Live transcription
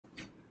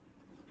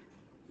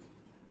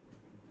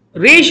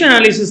Ratio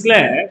அனாலிசிஸ்ல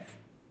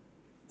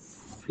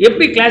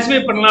எப்படி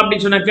classify பண்ணலாம்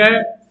அப்படின்னு சொன்னாக்க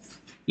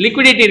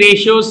liquidity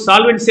ratios,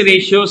 solvency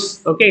ratios,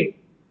 okay,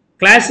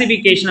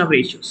 classification of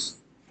ratios,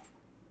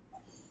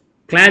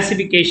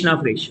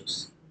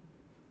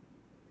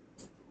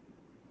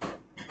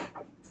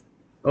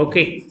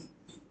 okay.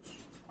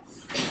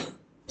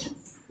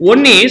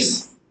 One is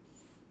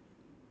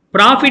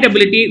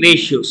profitability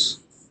ratios,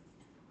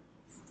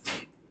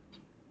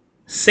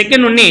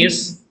 second one is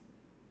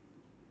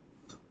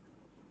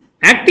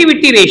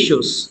activity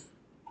ratios,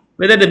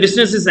 whether the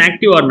business is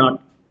active or not,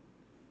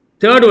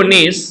 third one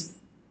is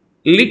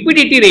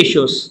liquidity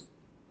ratios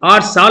or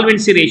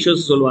solvency ratios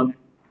சொல்லுவாங்க.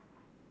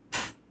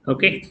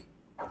 Okay,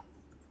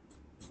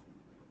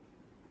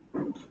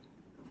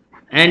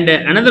 and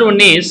another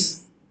one is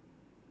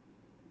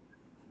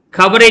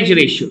coverage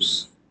ratios.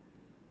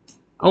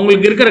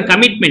 அவங்களுக்கு இருக்கிற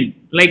commitment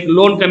like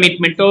loan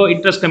commitment or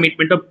interest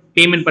commitment or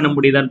payment பண்ண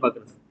முடியுதான்னு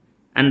பார்க்கிறது.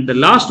 And the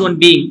last one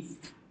being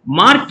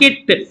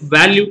market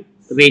value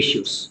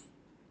ratios.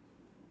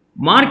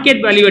 Market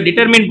value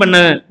determine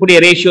பண்ணக்கூடிய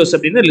ratios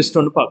அப்படின list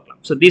ஒன்னு பார்க்கலாம்.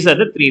 So these are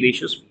the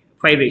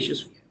 5 ratios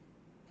we have.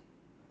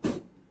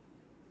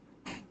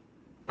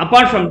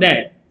 Apart from that,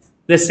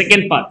 the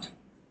second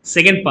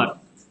part,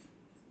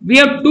 we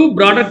have two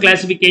broader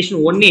classification.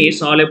 One is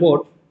all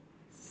about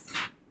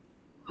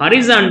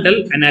horizontal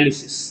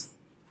analysis,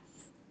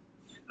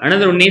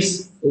 another one is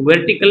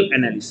vertical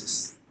analysis.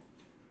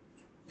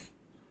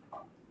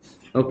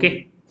 Okay,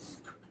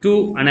 two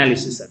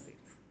analysis are there.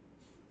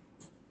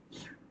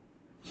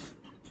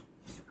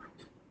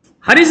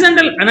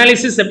 Horizontal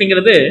analysis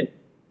அப்படிங்கிறது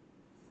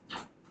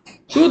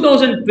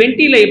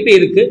 2020 ல எப்படி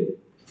இருக்கு,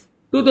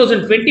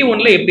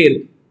 2021 ல எப்படி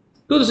இருக்கு.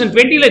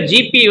 2020 ல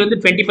GP வந்து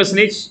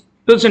 20%,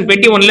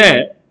 2021 ல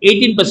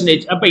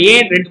 18%. அப்ப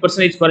ஏன்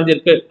 2%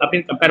 குறைஞ்சிருக்கு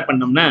அப்படின்னு கம்பேர்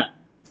பண்ணோம்னா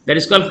that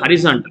is called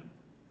horizontal.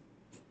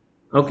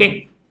 Okay,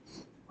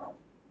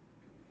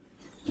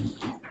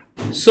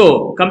 so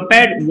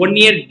compared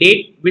 1 year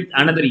date with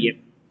another year.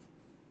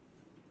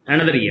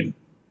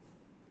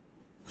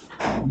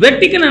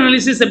 Vertical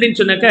analysis அப்படினு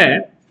சொன்னாக்க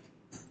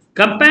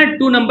compared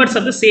two numbers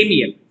of the same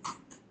year.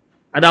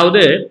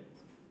 அதாவது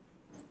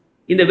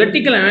இந்த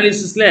vertical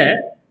analysisல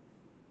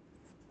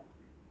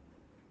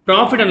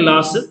profit and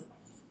loss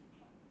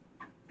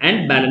and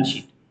balance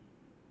sheet.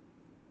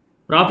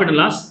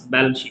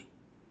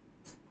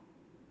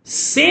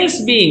 Sales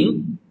being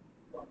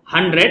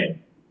 100,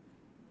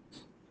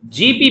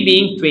 GP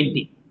being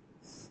 20.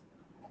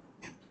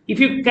 If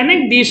you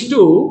connect these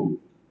two,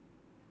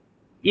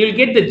 you will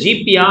get the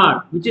GPR,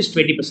 which is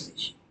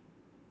 20%.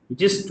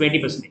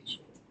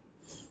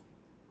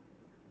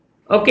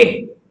 Okay.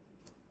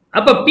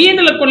 அப்ப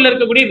P&L அக்கவுண்ட்ல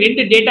இருக்கக்கூடிய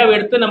ரெண்டு டேட்டாவை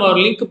எடுத்து நம்ம ஒரு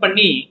லிங்க்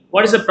பண்ணி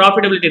what is the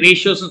profitability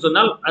ratios னு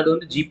சொன்னால் அது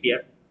வந்து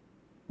GPR.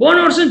 போன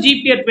வருஷம்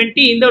GPR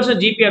 20, இந்த வருஷம்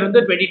GPR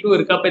வந்து 22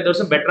 இருக்கு. அப்ப இந்த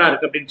வருஷம் பெட்டரா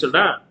இருக்கு அப்படின்னு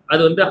சொல்றா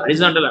அது வந்து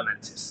horizontal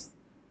analysis.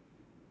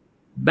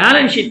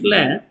 பேலன்ஸ் ஷீட்ல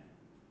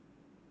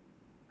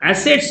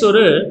அசெட்ஸ்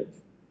ஒரு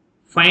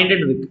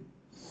 500 இருக்கு.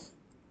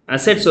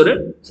 அசெட்ஸ்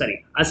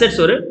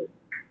ஒரு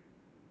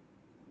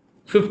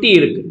 50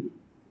 இருக்கு.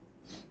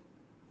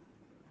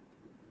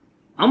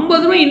 50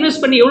 ரூபாய்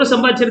இன்வெஸ்ட் பண்ணி எவ்வளவு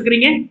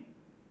சம்பாதிச்சிருக்கீங்க?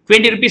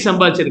 20 rupees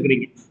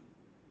சம்பாதிச்சிருக்கீங்க.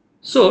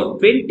 சோ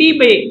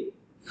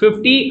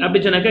 20/50 அப்படி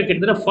சொன்னாக்க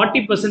கிட்டத்தட்ட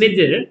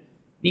 40%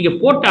 நீங்க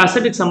போட்ட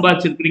அசெட்டுக்கு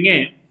சம்பாதிச்சிருக்கீங்க.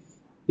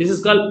 This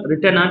is called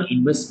return on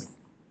investment.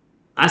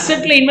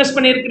 அசெட்ல invest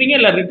பண்ணிருக்கீங்க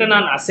இல்ல ரிட்டர்ன்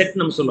ஆன் அசெட்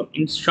நம்ம சொல்லுவோம்.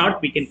 In short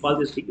we can call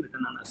this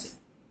return on asset.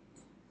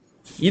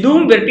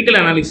 இதுவும் வெர்டிகல்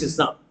அனாலிசிஸ்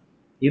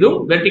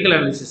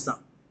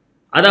தான்.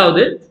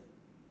 அதாவது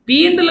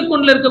P&L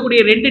அக்கவுண்ட்ல இருக்கக்கூடிய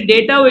ரெண்டு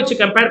டேட்டாவை வச்சு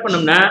கம்பேர்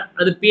பண்ணோம்னா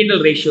அது P&L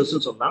ரேஷியோஸ் னு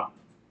சொல்லலாம்.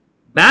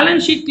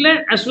 Balance ஷீட்ல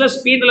as well as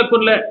P&L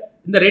அக்கவுண்ட்ல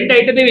இந்த ரெண்டு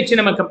ஐட்டத்தை வச்சு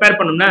நம்ம கம்பேர்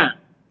பண்ணோம்னா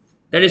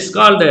that is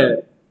called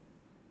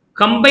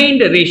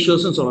combined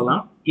ratios னு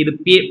சொல்லலாம். இது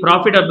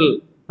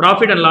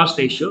profit and loss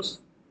ratios.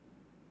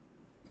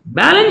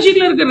 Balance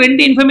ஷீட்ல இருக்க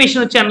ரெண்டு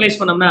இன்ஃபர்மேஷன் வச்சு அனலைஸ்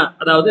பண்ணோம்னா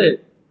அதாவது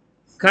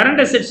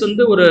கரண்ட் அசெட்ஸ்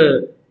வந்து ஒரு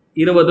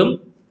 20ம்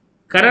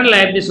கரண்ட்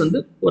லைபிலிட்டிஸ் வந்து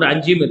ஒரு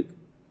 5ம் இருக்கு.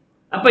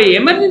 அப்ப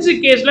எமர்ஜென்சி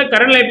கேஸ்ல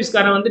கரண்ட்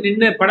லைபிலிட்டிஸ்காரன் வந்து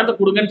நின்னு பணத்தை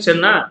கொடுங்கன்னு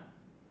சொன்னா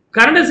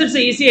கரண்ட்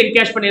அசெட்ஸை ஈஸியா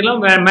என்கேஷ் பண்ணிடலாம்.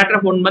 மேட்டர்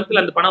ஆஃப் 1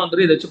 monthல அந்த பணம்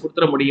வந்து இதை வச்சு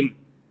கொடுத்துட முடியும்.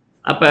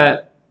 அப்ப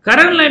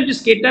கரண்ட்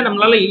லைபிலிட்டிஸ் கேட்டா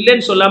நம்மளால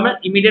இல்லைன்னு சொல்லாம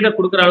இமீடியட்டா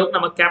கொடுக்குற அளவுக்கு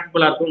நம்ம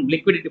கேப்பபிளா இருக்கும்,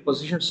 லிக்விடிட்டி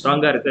பொசிஷன்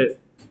ஸ்ட்ராங்கா இருக்கு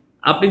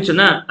அப்படின்னு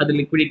சொன்னா அது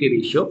லிக்விடிட்டி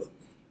ரேஷியோ.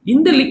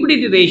 இந்த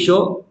liquidity ratio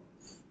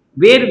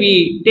where we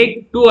take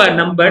two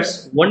numbers,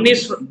 one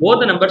is both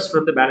the numbers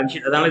from the balance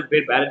sheet, அதனால இது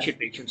பேர் பேலன்ஸ்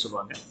ஷீட் ரேஷியோ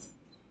சொல்லுவாங்க.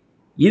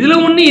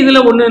 இதுல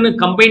ஒன்னு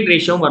கம்பைன்ட்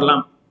ரேஷியோ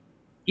வரலாம்.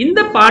 இந்த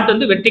பார்ட்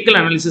வந்து வெர்டிகல்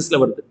அனாலிசிஸ்ல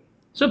வருது.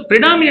 சோ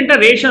predominant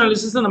ரேஷியோ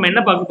அனாலிசிஸ்ல நம்ம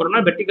என்ன பார்க்க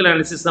போறோம்னா வெர்டிகல்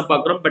அனாலிசிஸ் தான்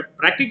பார்க்கறோம். But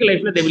practical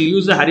life they will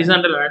use the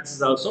horizontal analysis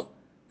also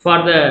for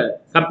the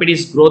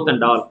company's growth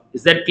and all.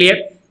 Is that clear?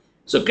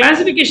 So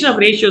classification of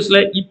ratios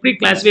la இப்படி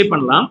classify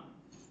பண்ணலாம்.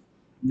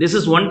 This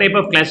is one type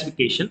of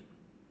classification.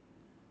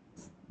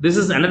 This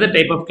is another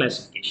type of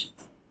classification.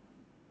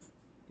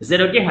 Is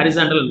that okay?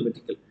 Horizontal and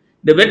vertical.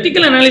 The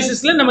vertical analysis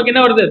la நமக்கு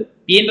என்ன வருது?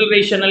 P&L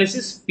ratio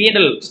analysis,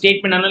 P&L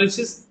statement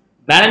analysis,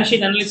 balance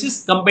sheet analysis,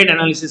 combined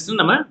analysis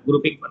நம்ம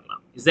grouping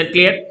பண்ணலாம். Is that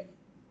clear?